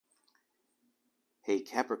Hey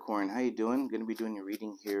Capricorn, how you doing? Going to be doing your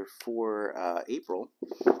reading here for April.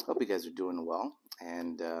 Hope you guys are doing well.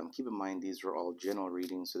 And keep in mind these are all general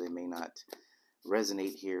readings, so they may not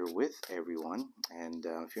resonate here with everyone. And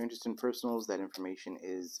if you're interested in personals, that information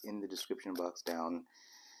is in the description box down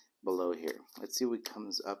below here. Let's see what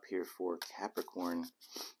comes up here for Capricorn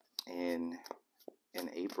in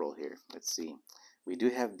April here. Let's see. We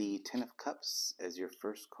do have the Ten of Cups as your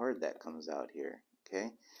first card that comes out here.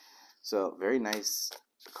 Okay. So very nice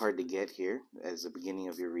card to get here as the beginning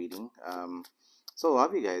of your reading. So a lot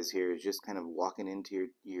of you guys here is just kind of walking into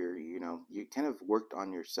you kind of worked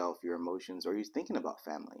on yourself, your emotions, or you're thinking about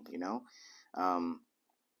family. Um,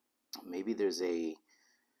 Maybe there's a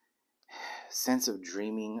sense of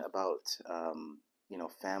dreaming about,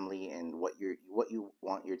 family and what you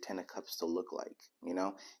want your Ten of Cups to look like.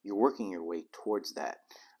 You're working your way towards that.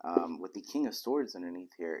 With the King of Swords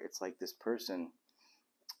underneath here, it's like this person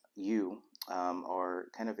you are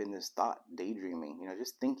kind of in this thought daydreaming,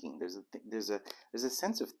 just thinking. There's a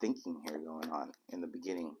sense of thinking here going on in the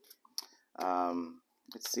beginning.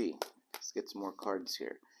 Let's see, let's get some more cards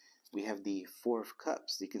here. We have the Four of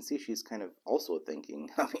Cups. You can see she's kind of also thinking.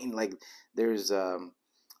 I mean, like, there's um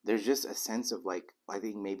there's just a sense of, like, I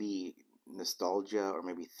think maybe nostalgia, or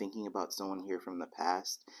maybe thinking about someone here from the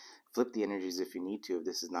past. Flip the energies if you need to, if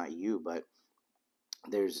this is not you, but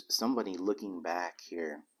there's somebody looking back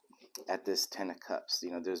here at this Ten of Cups.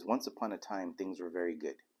 There's once upon a time things were very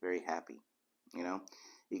good, very happy. You know,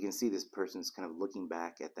 you can see this person's kind of looking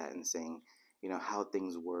back at that and saying, how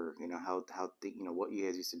things were. What you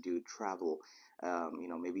guys used to do, travel.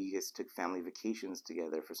 Maybe you guys took family vacations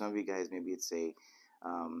together. For some of you guys, maybe it's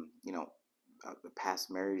um, you know, a past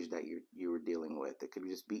marriage that you were dealing with. It could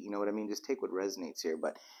just be, you know what I mean. Just take what resonates here.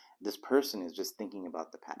 But this person is just thinking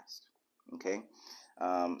about the past. Okay.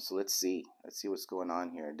 So let's see. Let's see what's going on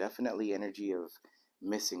here. Definitely energy of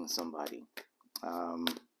missing somebody. Um,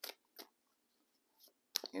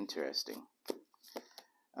 Interesting.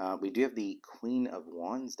 We do have the Queen of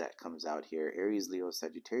Wands that comes out here. Aries, Leo,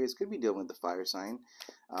 Sagittarius. Could be dealing with the fire sign.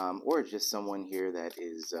 Or just someone here that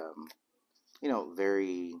is,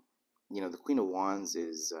 very, the Queen of Wands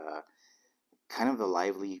is kind of a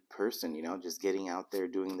lively person, just getting out there,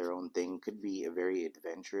 doing their own thing. Could be a very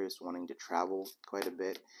adventurous, wanting to travel quite a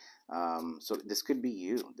bit. So this could be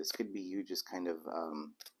you. This could be you just kind of,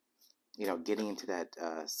 getting into that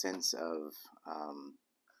sense of,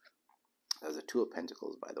 as a Two of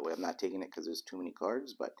Pentacles, by the way. I'm not taking it because there's too many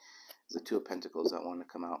cards, but there's a Two of Pentacles that want to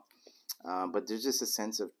come out. But there's just a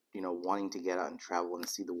sense of, wanting to get out and travel and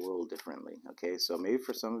see the world differently. Okay, so maybe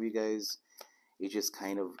for some of you guys, you just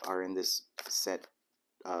kind of are in this set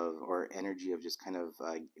of, or energy of, just kind of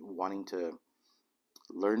wanting to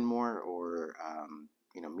learn more, or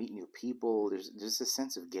meet new people. There's just a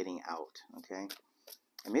sense of getting out. Okay,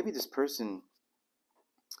 and maybe this person,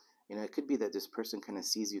 it could be that this person kind of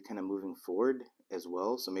sees you kind of moving forward as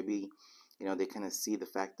well. So maybe, they kind of see the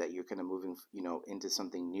fact that you're kind of moving, into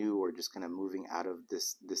something new, or just kind of moving out of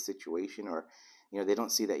this situation, or, they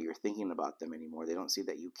don't see that you're thinking about them anymore. They don't see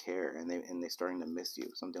that you care, and they're starting to miss you,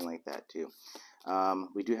 something like that too.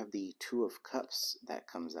 We do have the Two of Cups that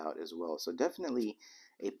comes out as well. So definitely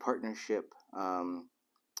a partnership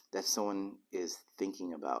that someone is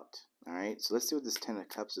thinking about. All right, so let's see what this Ten of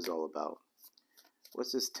Cups is all about.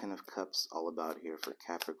 What's this Ten of Cups all about here for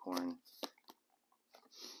Capricorn?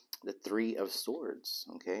 The Three of Swords.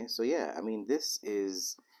 Okay, so yeah, I mean, this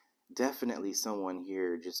is definitely someone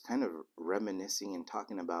here just kind of reminiscing and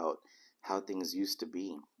talking about how things used to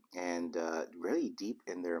be, and really deep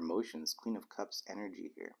in their emotions. Queen of Cups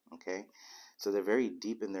energy here. Okay, so they're very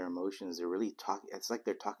deep in their emotions. They're really talking. It's like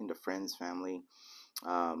they're talking to friends, family.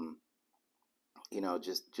 Um,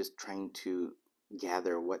 just trying to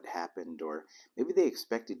gather what happened, or maybe they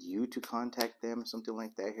expected you to contact them, something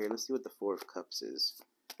like that here. Let's see what the Four of Cups is.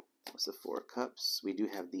 What's the Four of Cups? We do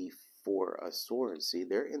have the Four of Swords. See,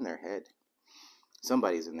 they're in their head.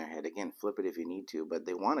 Somebody's in their head. Again, flip it if you need to, but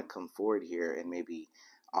they want to come forward here and maybe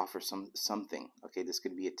offer something. Okay, this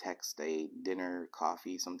could be a text, a dinner,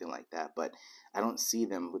 coffee, something like that. But I don't see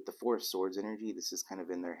them with the Four of Swords energy. This is kind of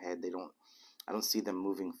in their head. I don't see them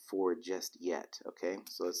moving forward just yet. Okay,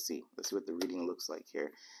 so let's see. Let's see what the reading looks like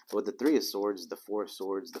here. But with the Three of Swords, the Four of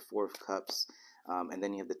Swords, the Four of Cups, and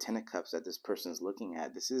then you have the Ten of Cups that this person is looking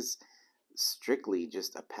at. This is strictly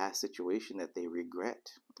just a past situation that they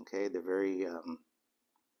regret. Okay, they're very,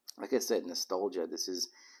 like I said, nostalgia. This is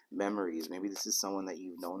memories. Maybe this is someone that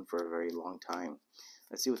you've known for a very long time.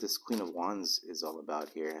 Let's see what this Queen of Wands is all about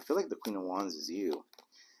here. I feel like the Queen of Wands is you.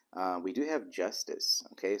 We do have Justice.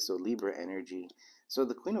 Okay, so Libra energy. So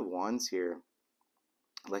the Queen of Wands here,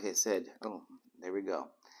 like I said, oh, there we go.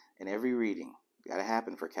 In every reading, gotta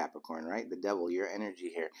happen for Capricorn, right? The devil, your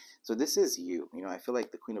energy here. So this is you. You know, I feel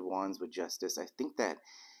like the Queen of Wands with Justice. I think that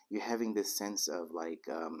you're having this sense of like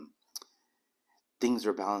things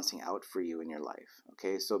are balancing out for you in your life.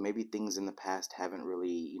 Okay, so maybe things in the past haven't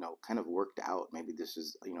really, kind of worked out. Maybe this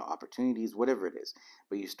is, opportunities, whatever it is,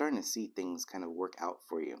 but you're starting to see things kind of work out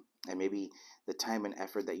for you. And maybe the time and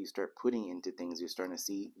effort that you start putting into things, you're starting to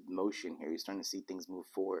see motion here. You're starting to see things move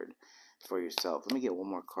forward for yourself. Let me get one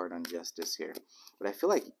more card on Justice here. But I feel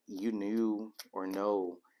like you knew or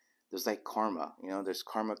know there's like karma, there's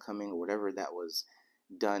karma coming, or whatever that was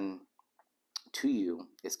done to you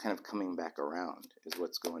is kind of coming back around, is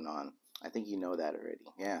what's going on. I think you know that already.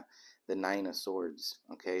 Yeah. The Nine of Swords.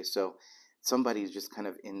 Okay. So somebody's just kind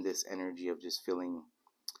of in this energy of just feeling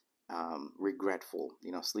regretful,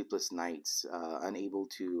 sleepless nights, unable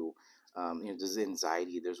to, there's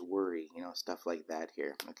anxiety, there's worry, stuff like that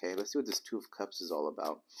here. Okay. Let's see what this Two of Cups is all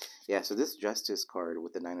about. Yeah. So this Justice card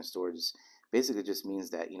with the Nine of Swords basically just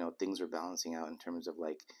means that, things are balancing out in terms of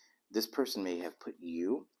like this person may have put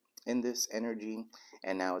you in this energy,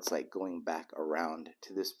 and now it's like going back around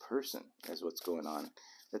to this person is what's going on.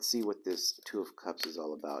 Let's see what this Two of Cups is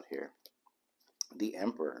all about here. The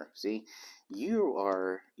Emperor. See,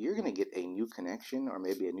 you're gonna get a new connection or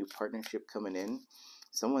maybe a new partnership coming in.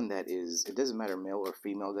 Someone that is, it doesn't matter male or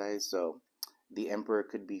female, guys. So the Emperor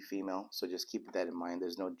could be female, so just keep that in mind.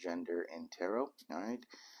 There's no gender in tarot. All right.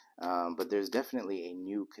 But there's definitely a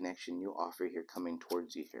new connection, new offer here coming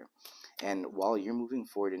towards you here. And while you're moving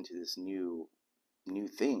forward into this new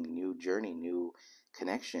thing, new journey, new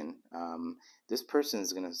connection, this person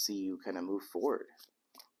is going to see you kind of move forward.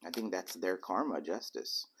 I think that's their karma,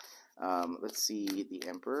 Justice. Let's see the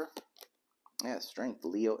Emperor. Yeah, Strength,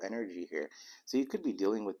 Leo energy here. So you could be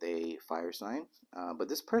dealing with a fire sign, but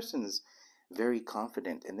this person's very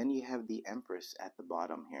confident. And then you have the Empress at the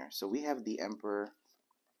bottom here. So we have the Emperor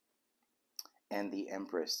and the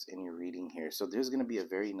Empress in your reading here. So there's going to be a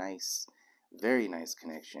very nice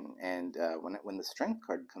connection. And when the Strength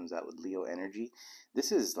card comes out with Leo energy,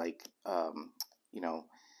 this is like, you know,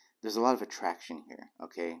 there's a lot of attraction here.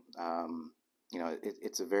 Okay,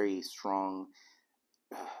 it's a very strong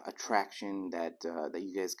attraction that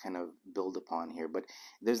you guys kind of build upon here. But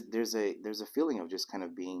there's a feeling of just kind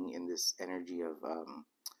of being in this energy of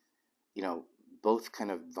you know, both kind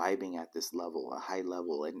of vibing at this level, a high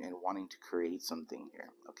level, and wanting to create something here.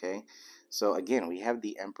 Okay. So again, we have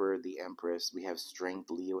the Emperor, the Empress, we have Strength,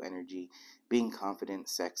 Leo energy, being confident,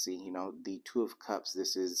 sexy, the Two of Cups.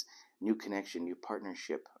 This is new connection, new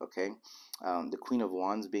partnership. Okay. The Queen of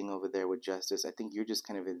Wands being over there with Justice. I think you're just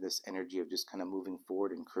kind of in this energy of just kind of moving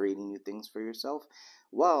forward and creating new things for yourself,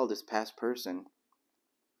 while this past person,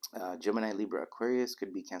 Gemini, Libra, Aquarius,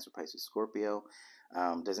 could be Cancer, Pisces, Scorpio.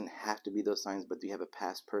 Doesn't have to be those signs, but you have a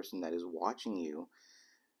past person that is watching you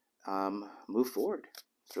move forward.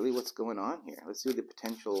 It's really what's going on here. Let's see what the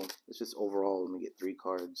potential. Let's just overall, let me get 3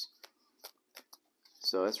 cards.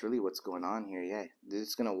 So that's really what's going on here. Yeah, they're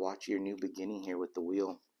just going to watch your new beginning here with the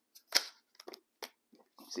Wheel.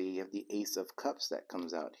 See, you have the Ace of Cups that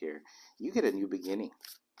comes out here. You get a new beginning.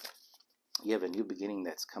 You have a new beginning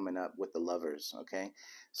that's coming up with the Lovers, okay?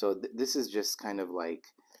 So this is just kind of like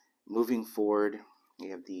moving forward. You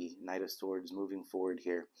have the Knight of Swords moving forward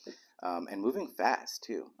here, and moving fast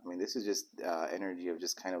too. I mean, this is just energy of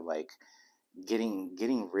just kind of like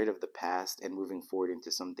getting rid of the past and moving forward into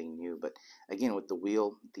something new. But again, with the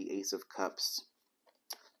Wheel, the Ace of Cups,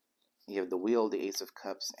 you have the Wheel, the Ace of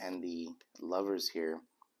Cups, and the Lovers here,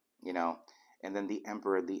 and then the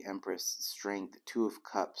Emperor, the Empress, Strength, Two of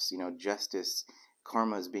Cups, Justice,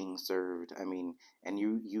 karma is being served. I mean, and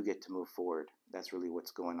you get to move forward. That's really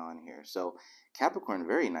what's going on here. So Capricorn,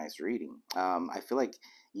 very nice reading. I feel like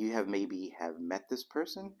you maybe have met this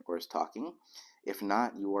person or is talking. If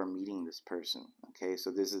not, you are meeting this person. Okay, so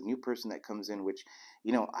there's a new person that comes in, which,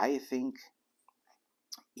 I think,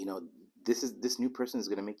 this new person is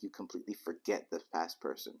going to make you completely forget the past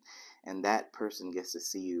person, and that person gets to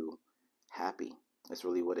see you happy. That's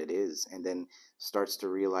really what it is. And then starts to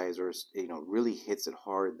realize, or really hits it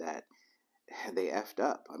hard that they effed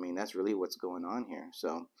up. I mean, that's really what's going on here.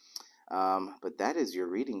 So but that is your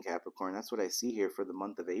reading, Capricorn. That's what I see here for the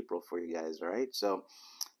month of April for you guys. All right, so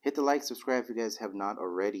hit the like, subscribe if you guys have not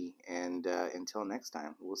already, and until next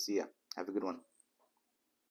time, we'll see ya. Have a good one.